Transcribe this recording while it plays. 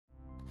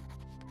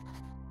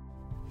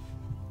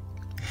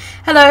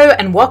Hello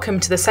and welcome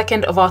to the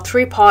second of our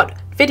three-part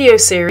video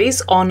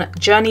series on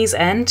Journey's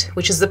End,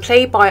 which is the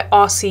play by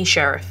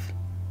r.c.sherriff.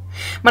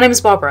 My name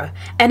is Barbara,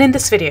 and in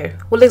this video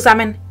we'll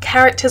examine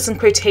characters and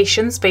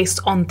quotations based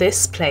on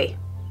this play.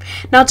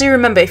 Now do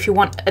remember, if you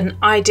want an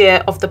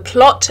idea of the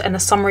plot and a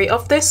summary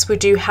of this, we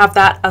do have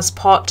that as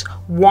part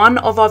 1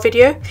 of our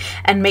video,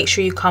 and make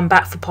sure you come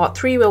back for part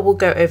 3 where we'll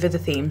go over the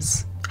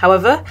themes.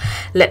 However,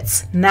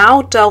 let's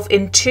now delve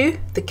into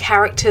the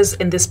characters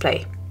in this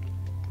play.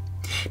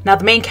 Now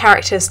the main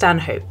character is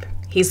Stanhope.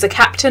 He's the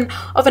captain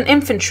of an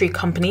infantry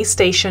company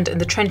stationed in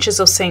the trenches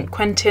of St.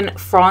 Quentin,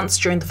 France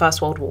during the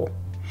First World War.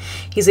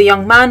 He's a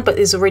young man but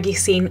has already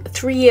seen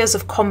 3 years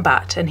of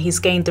combat, and he's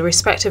gained the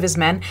respect of his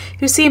men,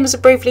 who see him as a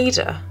brave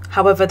leader.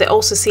 However, they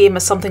also see him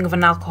as something of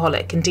an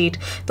alcoholic. Indeed,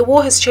 the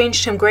war has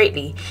changed him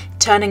greatly,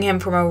 turning him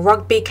from a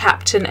rugby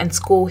captain and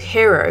school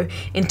hero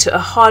into a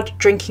hard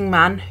drinking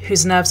man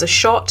whose nerves are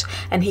shot,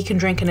 and he can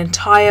drink an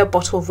entire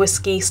bottle of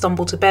whiskey,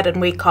 stumble to bed and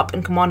wake up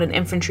and command an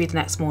infantry the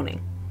next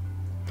morning.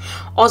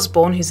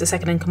 Osborne, who's the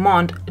second in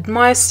command,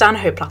 admires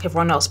Stanhope like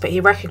everyone else, but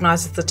he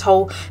recognises the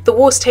toll the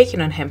war's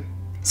taken on him,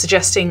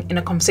 suggesting in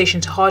a conversation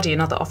to Hardy,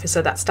 another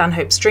officer, that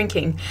Stanhope's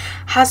drinking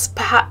has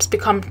perhaps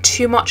become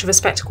too much of a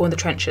spectacle in the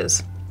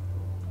trenches.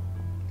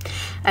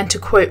 And to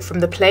quote from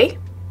the play,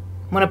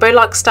 "When a boy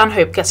like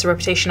Stanhope gets a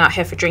reputation out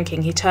here for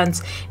drinking, he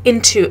turns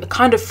into a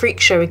kind of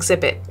freak show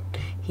exhibit,"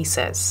 he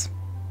says.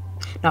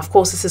 Now of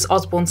course this is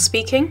Osborne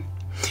speaking.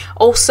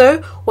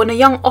 Also, when a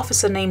young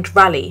officer named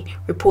Raleigh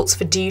reports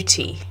for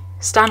duty,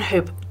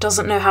 Stanhope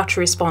doesn't know how to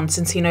respond,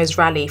 since he knows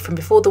Raleigh from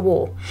before the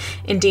war.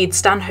 Indeed,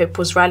 Stanhope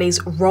was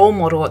Raleigh's role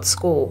model at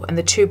school, and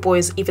the two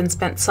boys even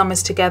spent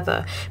summers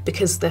together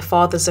because their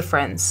fathers are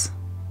friends.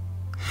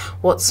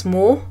 What's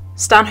more,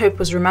 Stanhope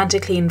was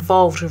romantically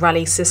involved with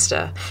Raleigh's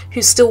sister,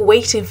 who's still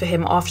waiting for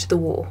him after the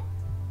war.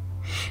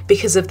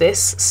 Because of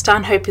this,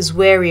 Stanhope is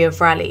wary of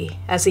Raleigh,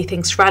 as he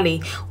thinks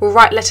Raleigh will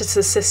write letters to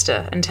his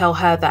sister and tell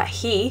her that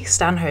he,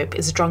 Stanhope,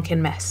 is a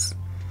drunken mess.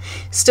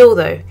 Still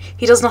though,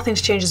 he does nothing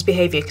to change his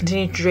behaviour,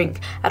 continuing to drink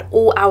at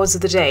all hours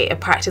of the day, a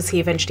practice he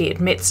eventually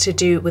admits to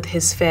do with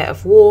his fear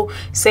of war,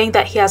 saying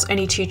that he has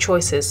only two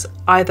choices: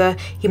 either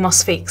he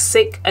must fake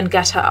sick and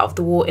get out of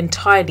the war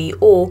entirely,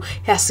 or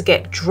he has to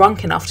get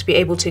drunk enough to be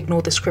able to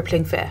ignore this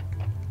crippling fear.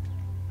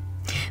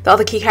 The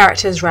other key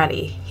character is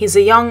Raleigh. He's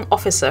a young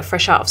officer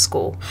fresh out of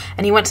school,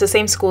 and he went to the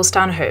same school as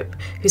Stanhope,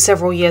 who's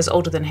several years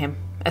older than him.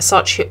 As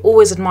such, he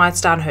always admired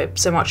Stanhope,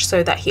 so much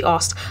so that he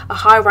asked a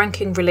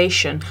high-ranking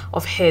relation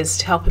of his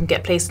to help him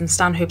get placed in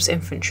Stanhope's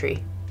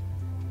infantry.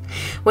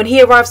 When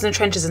he arrives in the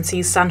trenches and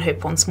sees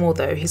Stanhope once more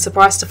though, he's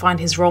surprised to find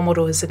his role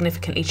model has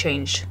significantly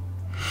changed.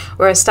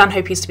 Whereas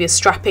Stanhope used to be a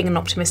strapping and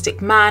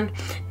optimistic man,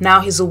 now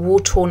he's a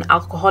war-torn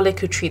alcoholic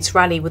who treats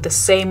Raleigh with the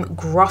same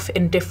gruff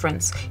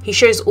indifference he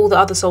shows all the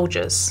other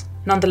soldiers.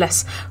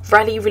 Nonetheless,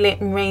 Raleigh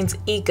remains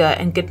eager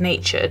and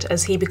good-natured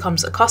as he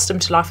becomes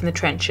accustomed to life in the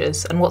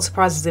trenches, and what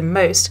surprises him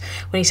most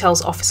when he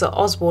tells Officer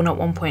Osborne at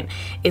one point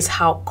is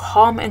how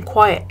calm and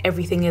quiet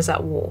everything is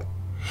at war.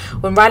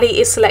 When Raleigh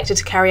is selected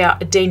to carry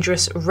out a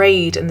dangerous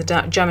raid in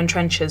the German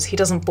trenches, he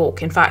doesn't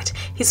balk. In fact,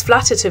 he's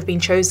flattered to have been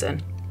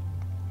chosen.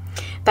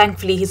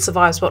 Thankfully, he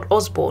survives, but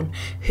Osborne,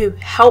 who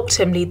helped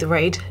him lead the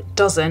raid,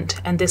 doesn't,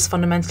 and this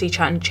fundamentally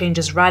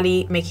changes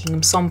Raleigh, making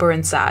him sombre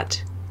and sad.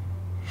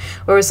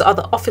 Whereas the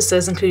other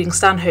officers, including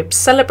Stanhope,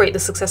 celebrate the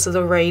success of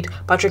the raid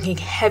by drinking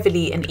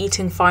heavily and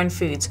eating fine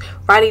foods,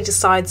 Raleigh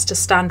decides to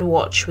stand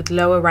watch with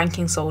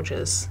lower-ranking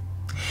soldiers.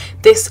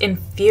 This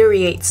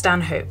infuriates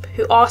Stanhope,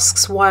 who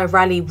asks why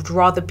Raleigh would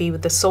rather be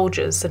with the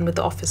soldiers than with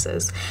the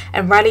officers,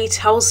 and Raleigh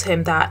tells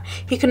him that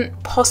he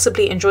couldn't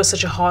possibly enjoy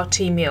such a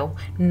hearty meal,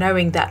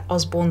 knowing that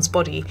Osborne's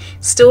body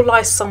still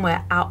lies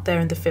somewhere out there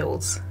in the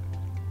fields.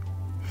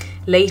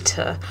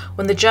 Later,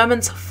 when the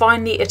Germans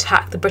finally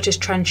attack the British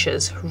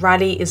trenches,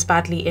 Raleigh is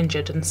badly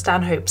injured, and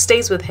Stanhope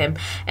stays with him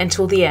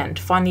until the end,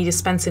 finally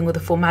dispensing with the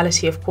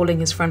formality of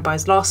calling his friend by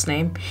his last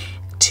name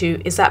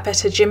to "Is that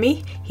better,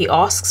 Jimmy?" he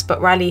asks,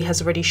 but Raleigh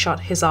has already shut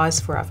his eyes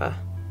forever.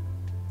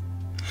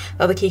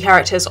 The other key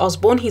character is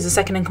Osborne. He's the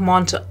second in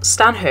command to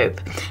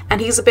Stanhope,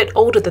 and he's a bit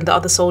older than the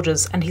other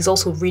soldiers, and he's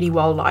also really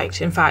well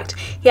liked. In fact,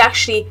 he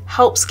actually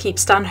helps keep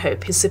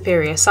Stanhope, his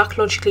superior,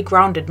 psychologically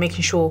grounded,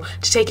 making sure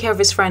to take care of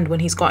his friend when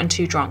he's gotten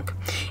too drunk.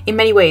 In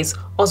many ways,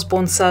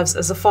 Osborne serves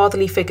as a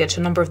fatherly figure to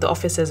a number of the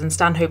officers in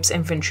Stanhope's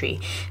infantry,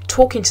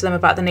 talking to them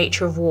about the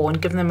nature of war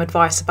and giving them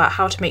advice about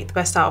how to make the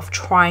best out of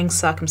trying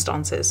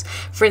circumstances.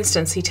 For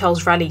instance, he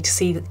tells Raleigh to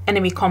see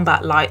enemy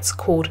combat lights,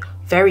 called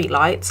very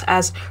lights,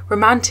 as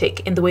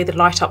romantic in the way they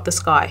light up the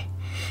sky.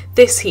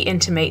 This, he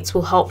intimates,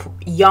 will help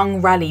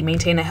young Raleigh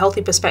maintain a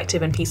healthy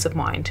perspective and peace of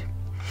mind.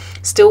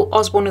 Still,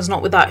 Osborne is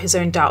not without his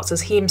own doubts,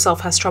 as he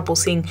himself has trouble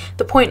seeing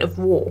the point of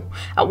war.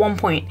 At one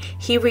point,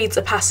 he reads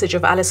a passage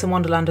of Alice in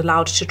Wonderland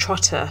aloud to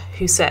Trotter,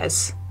 who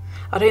says,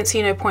 "I don't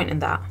see no point in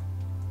that."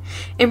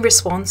 In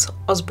response,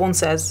 Osborne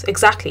says,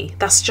 "Exactly,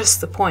 that's just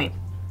the point."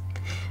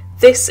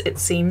 This, it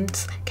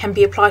seems, can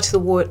be applied to the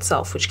war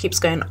itself, which keeps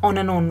going on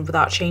and on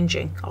without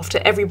changing. After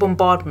every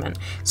bombardment,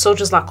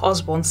 soldiers like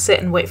Osborn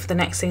sit and wait for the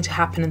next thing to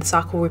happen and the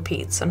cycle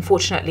repeats.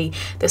 Unfortunately,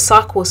 the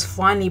cycle was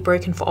finally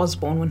broken for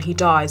Osborn when he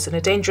dies in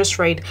a dangerous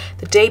raid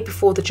the day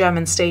before the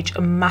Germans stage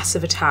a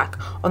massive attack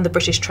on the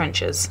British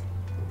trenches.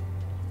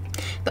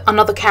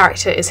 Another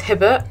character is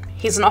Hibbert.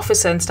 He's an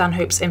officer in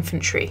Stanhope's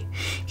infantry.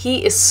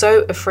 He is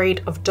so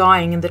afraid of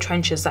dying in the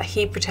trenches that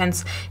he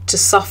pretends to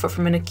suffer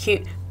from an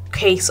acute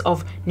case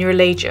of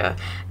neuralgia,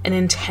 an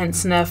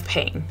intense nerve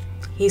pain.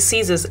 He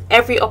seizes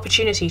every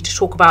opportunity to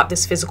talk about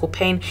this physical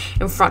pain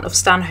in front of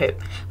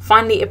Stanhope,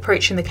 finally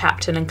approaching the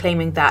captain and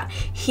claiming that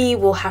he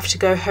will have to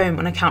go home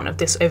on account of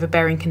this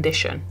overbearing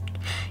condition.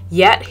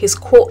 Yet he's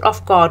caught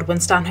off guard when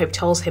Stanhope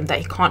tells him that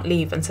he can't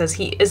leave and says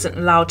he isn't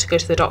allowed to go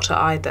to the doctor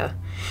either.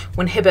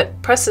 When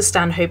Hibbert presses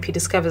Stanhope, he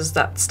discovers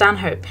that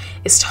Stanhope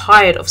is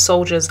tired of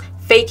soldiers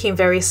faking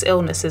various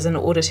illnesses in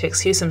order to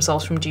excuse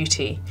themselves from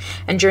duty.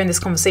 And during this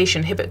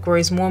conversation, Hibbert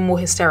grows more and more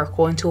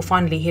hysterical until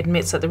finally he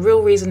admits that the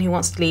real reason he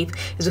wants to leave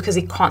is because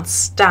he can't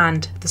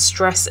stand the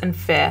stress and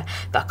fear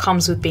that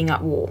comes with being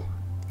at war.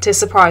 To his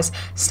surprise,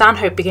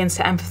 Stanhope begins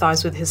to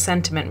empathise with his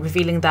sentiment,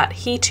 revealing that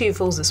he too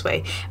feels this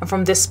way, and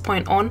from this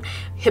point on,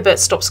 Hibbert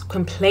stops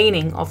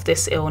complaining of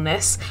this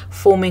illness,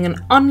 forming an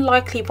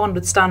unlikely bond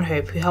with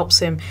Stanhope, who helps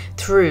him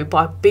through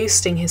by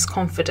boosting his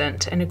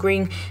confidence and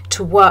agreeing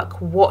to work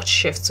watch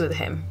shifts with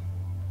him.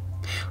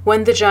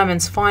 When the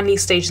Germans finally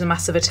stage the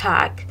massive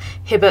attack,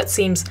 Hibbert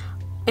seems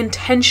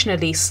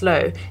intentionally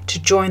slow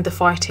to join the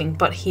fighting,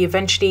 but he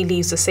eventually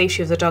leaves the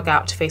safety of the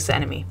dugout to face the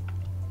enemy.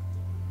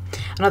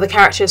 Another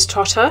character is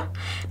Trotter.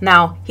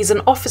 Now, he's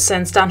an officer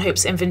in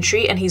Stanhope's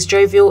infantry and he's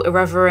jovial,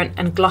 irreverent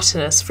and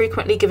gluttonous,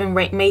 frequently giving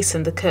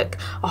Mason, the cook,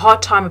 a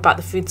hard time about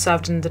the food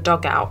served in the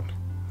dugout.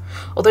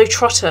 Although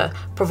Trotter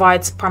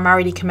provides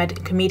primarily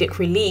comedic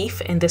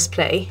relief in this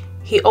play,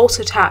 he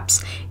also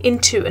taps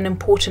into an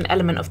important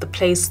element of the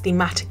play's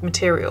thematic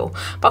material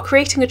by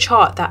creating a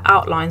chart that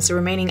outlines the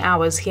remaining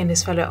hours he and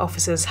his fellow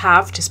officers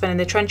have to spend in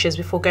the trenches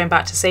before going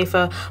back to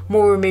safer,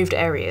 more removed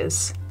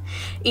areas.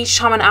 Each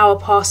time an hour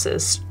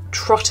passes,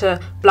 Trotter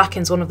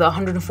blackens one of the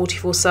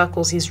 144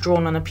 circles he's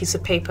drawn on a piece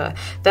of paper,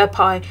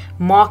 thereby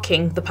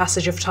marking the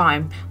passage of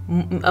time,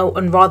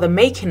 and rather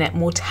making it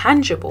more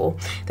tangible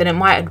than it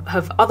might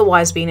have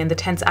otherwise been in the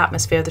tense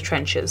atmosphere of the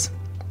trenches.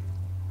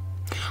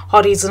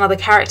 Hardy is another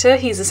character.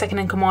 He's a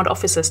second-in-command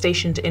officer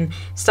stationed in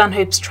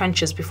Stanhope's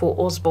trenches before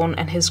Osborn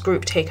and his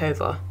group take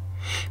over.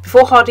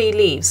 Before Hardy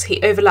leaves,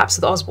 he overlaps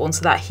with Osborn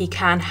so that he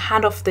can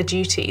hand off the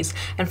duties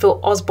and fill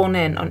Osborn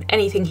in on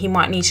anything he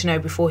might need to know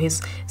before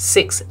his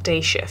 6-day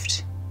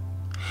shift.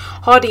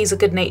 Hardy is a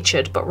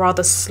good-natured but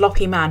rather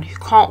sloppy man who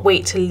can't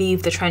wait to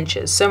leave the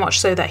trenches, so much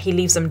so that he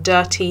leaves them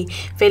dirty,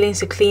 failing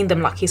to clean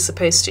them like he's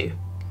supposed to.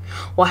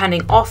 While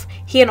handing off,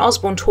 he and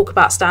Osborn talk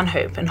about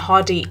Stanhope, and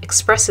Hardy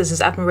expresses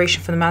his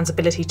admiration for the man's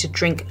ability to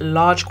drink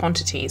large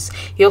quantities.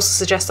 He also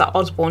suggests that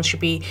Osborn should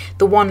be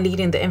the one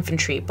leading the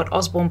infantry, but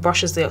Osborn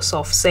brushes this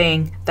off,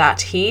 saying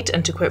that he'd,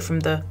 and to quote from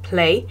the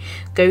play,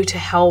 go to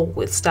hell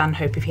with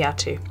Stanhope if he had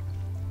to.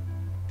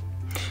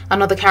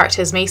 Another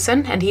character is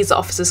Mason, and he's the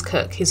officer's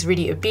cook. He's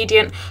really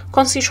obedient,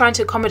 constantly trying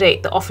to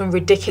accommodate the often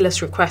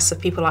ridiculous requests of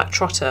people like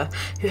Trotter,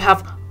 who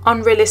have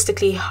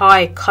unrealistically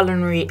high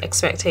culinary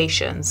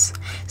expectations.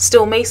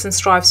 Still, Mason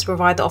strives to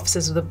provide the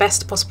officers with the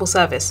best possible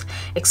service,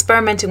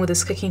 experimenting with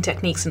his cooking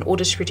techniques in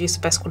order to produce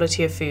the best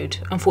quality of food.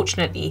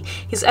 Unfortunately,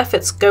 his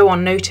efforts go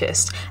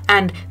unnoticed,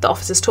 and the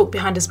officers talk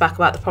behind his back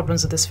about the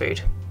problems of this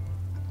food.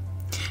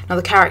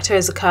 Another character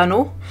is the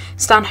Colonel,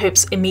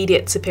 Stanhope's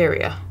immediate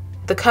superior.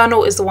 The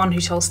Colonel is the one who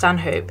tells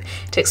Stanhope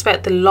to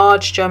expect the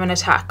large German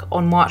attack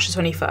on March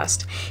the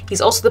 21st.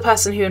 He's also the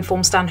person who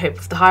informs Stanhope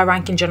of the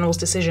high-ranking general's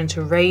decision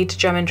to raid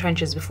German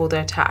trenches before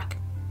the attack.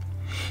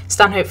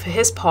 Stanhope, for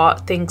his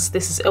part, thinks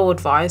this is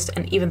ill-advised,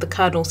 and even the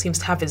Colonel seems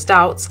to have his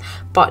doubts,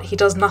 but he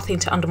does nothing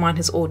to undermine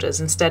his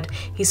orders. Instead,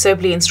 he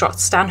soberly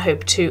instructs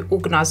Stanhope to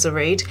organise the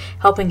raid,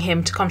 helping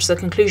him to come to the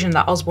conclusion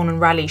that Osborn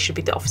and Raleigh should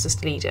be the officers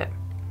to lead it.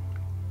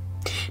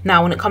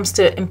 Now, when it comes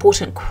to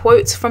important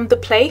quotes from the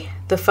play,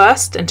 the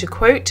first, and to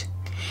quote,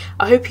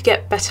 "I hope you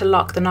get better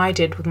luck than I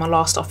did with my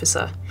last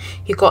officer.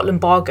 He got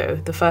lumbago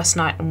the first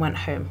night and went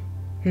home.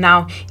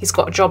 Now he's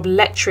got a job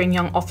lecturing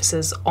young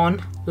officers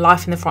on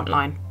life in the front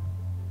line."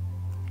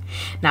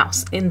 Now,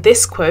 in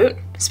this quote,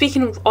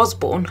 speaking of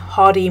Osborn,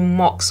 Hardy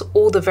mocks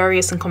all the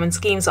various and common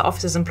schemes that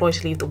officers employ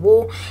to leave the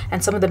war,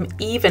 and some of them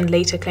even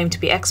later claim to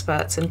be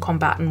experts in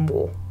combat and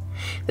war.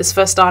 This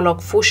first dialogue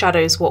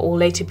foreshadows what will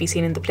later be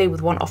seen in the play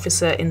with one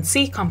officer in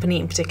C Company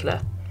in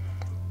particular.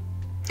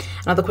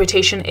 Another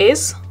quotation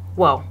is,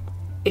 well,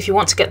 if you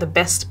want to get the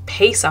best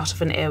pace out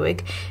of an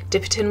earwig,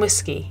 dip it in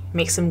whiskey,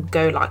 makes them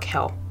go like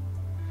hell.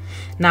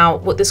 Now,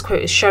 what this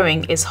quote is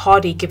showing is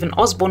Hardy giving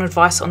Osborn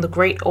advice on the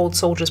great old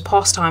soldier's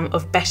pastime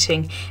of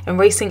betting and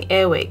racing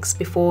earwigs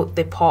before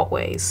they part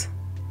ways.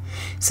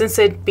 Since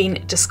they'd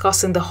been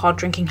discussing the hard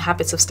drinking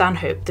habits of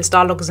Stanhope, this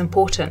dialogue is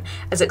important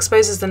as it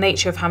exposes the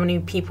nature of how many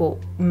people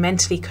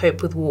mentally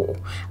cope with war.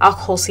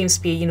 Alcohol seems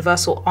to be a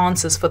universal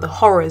answer for the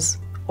horrors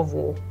of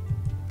war.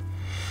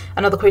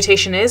 Another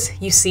quotation is,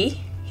 "You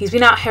see, he's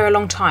been out here a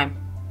long time.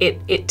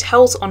 It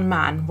tells on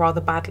man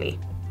rather badly."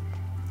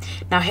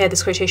 Now here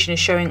this quotation is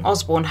showing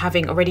Osborne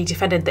having already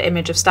defended the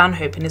image of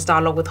Stanhope in his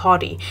dialogue with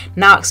Hardy,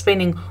 now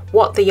explaining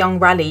what the young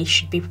Raleigh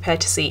should be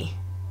prepared to see.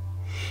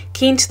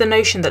 Keen to the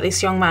notion that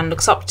this young man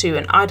looks up to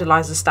and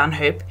idolises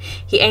Stanhope,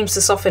 he aims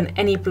to soften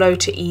any blow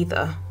to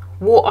either.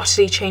 War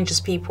utterly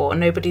changes people, and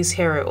nobody's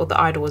hero or the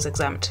idol is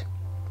exempt.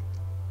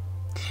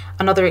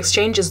 Another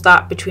exchange is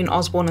that between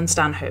Osborne and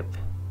Stanhope.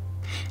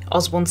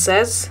 Osborne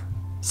says,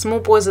 "Small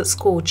boys at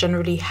school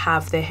generally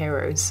have their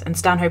heroes," and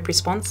Stanhope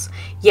responds,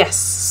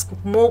 "Yes,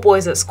 small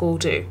boys at school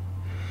do."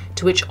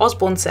 To which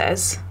Osborne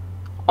says,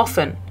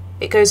 "Often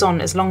it goes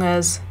on as long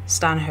as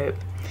Stanhope,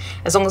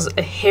 as long as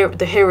the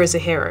hero is a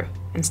hero."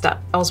 And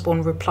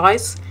Osborne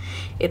replies,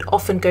 "It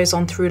often goes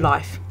on through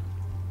life."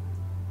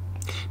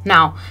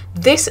 Now,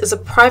 this is a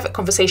private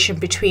conversation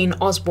between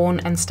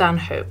Osborne and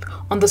Stanhope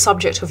on the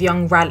subject of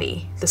young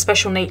Raleigh, the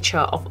special nature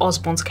of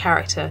Osborne's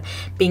character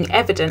being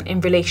evident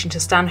in relation to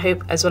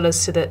Stanhope as well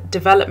as to the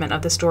development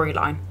of the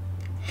storyline.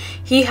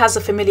 He has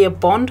a familiar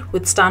bond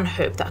with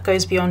Stanhope that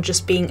goes beyond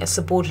just being a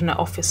subordinate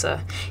officer.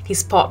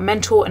 He's part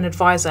mentor and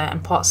advisor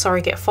and part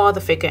surrogate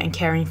father figure and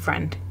caring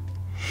friend.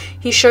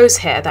 He shows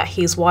here that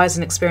he is wise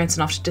and experienced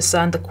enough to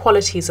discern the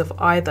qualities of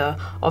either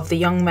of the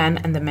young men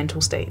and their mental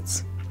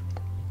states.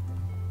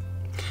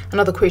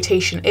 Another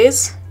quotation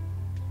is,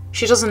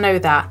 "She doesn't know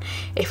that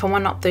if I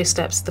went up those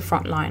steps to the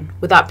front line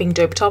without being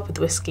doped up with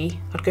whiskey,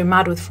 I'd go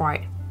mad with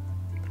fright."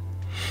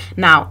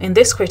 Now, in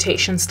this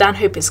quotation,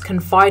 Stanhope is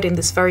confiding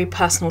this very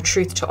personal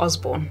truth to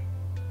Osborne,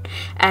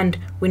 and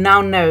we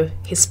now know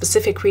his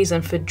specific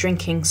reason for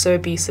drinking so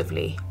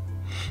abusively.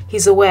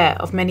 He's aware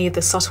of many of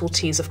the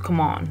subtleties of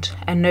command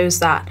and knows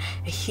that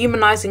a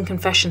humanizing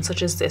confession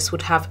such as this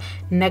would have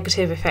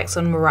negative effects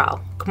on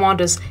morale.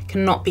 Commanders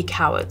cannot be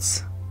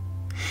cowards.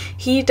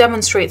 He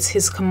demonstrates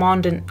his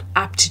commandant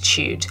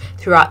aptitude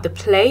throughout the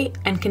play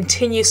and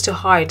continues to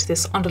hide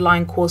this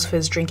underlying cause for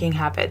his drinking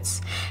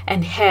habits.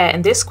 And here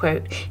in this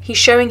quote, he's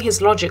showing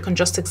his logic on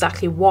just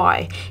exactly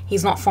why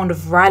he's not fond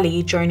of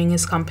Raleigh joining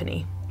his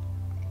company.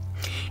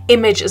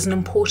 Image is an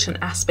important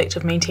aspect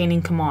of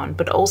maintaining command,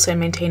 but also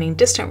maintaining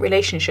distant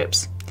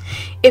relationships.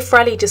 If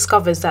Raleigh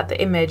discovers that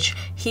the image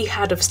he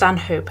had of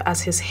Stanhope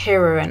as his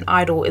hero and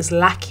idol is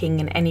lacking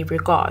in any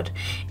regard,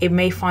 it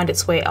may find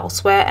its way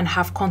elsewhere and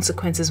have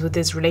consequences with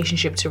his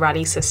relationship to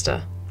Raleigh's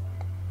sister.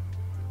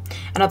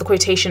 Another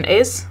quotation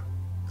is,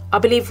 "I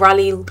believe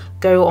Raleigh will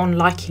go on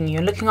liking you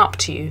and looking up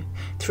to you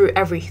through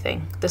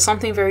everything. There's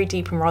something very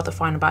deep and rather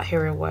fine about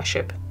hero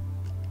worship."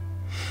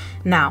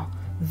 Now,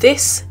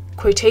 this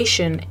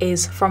quotation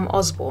is from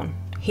Osborne.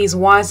 He's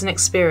wise and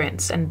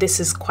experienced, and this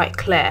is quite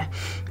clear.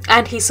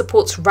 And he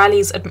supports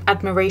Raleigh's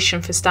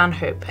admiration for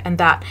Stanhope, and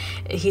that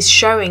he's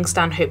showing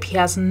Stanhope he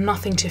has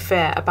nothing to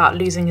fear about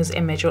losing his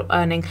image or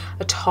earning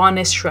a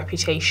tarnished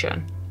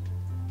reputation.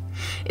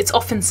 It's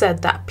often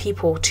said that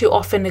people too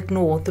often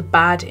ignore the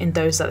bad in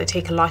those that they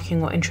take a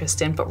liking or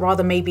interest in, but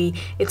rather maybe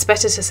it's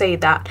better to say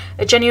that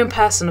a genuine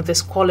person of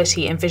this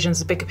quality envisions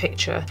the bigger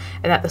picture,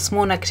 and that the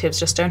small negatives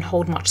just don't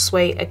hold much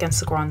sway against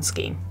the grand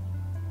scheme.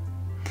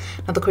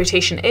 Now the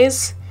quotation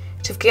is,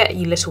 "To forget,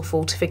 you little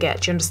fool, to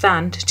forget. Do you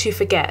understand? To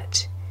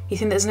forget. You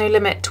think there's no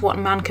limit to what a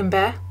man can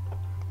bear?"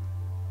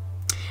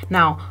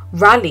 Now,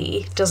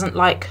 Raleigh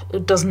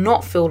does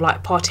not feel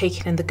like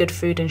partaking in the good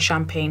food and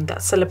champagne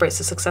that celebrates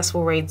the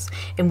successful raids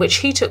in which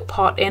he took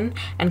part in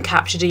and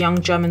captured a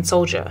young German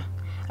soldier.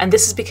 And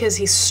this is because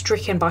he's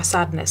stricken by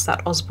sadness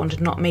that Osborne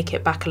did not make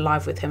it back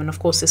alive with him, and of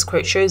course this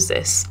quote shows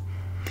this.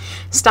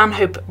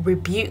 Stanhope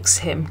rebukes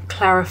him,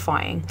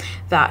 clarifying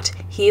that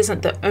he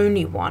isn't the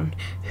only one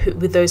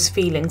with those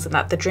feelings, and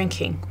that the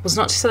drinking was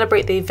not to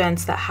celebrate the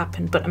events that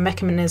happened but a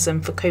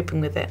mechanism for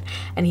coping with it,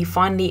 and he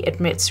finally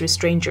admits to his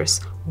dangerous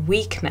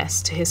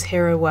weakness to his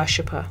hero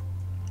worshipper.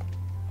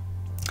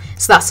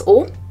 So that's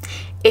all.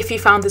 If you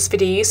found this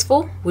video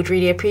useful, we'd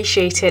really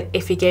appreciate it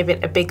if you gave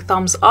it a big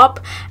thumbs up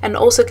and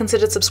also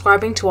considered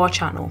subscribing to our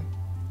channel.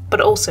 But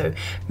also,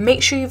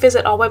 make sure you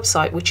visit our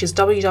website, which is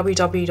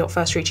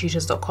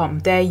www.firstratetutors.com.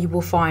 There you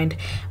will find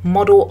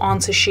model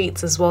answer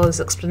sheets as well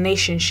as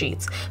explanation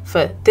sheets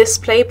for this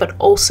play, but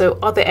also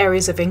other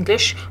areas of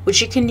English, which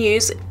you can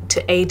use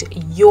to aid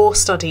your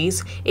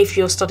studies if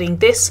you're studying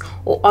this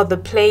or other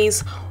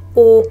plays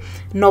or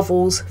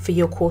novels for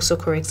your course or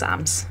career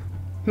exams.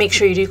 Make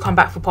sure you do come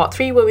back for part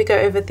 3 where we go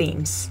over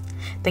themes.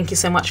 Thank you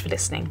so much for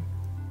listening.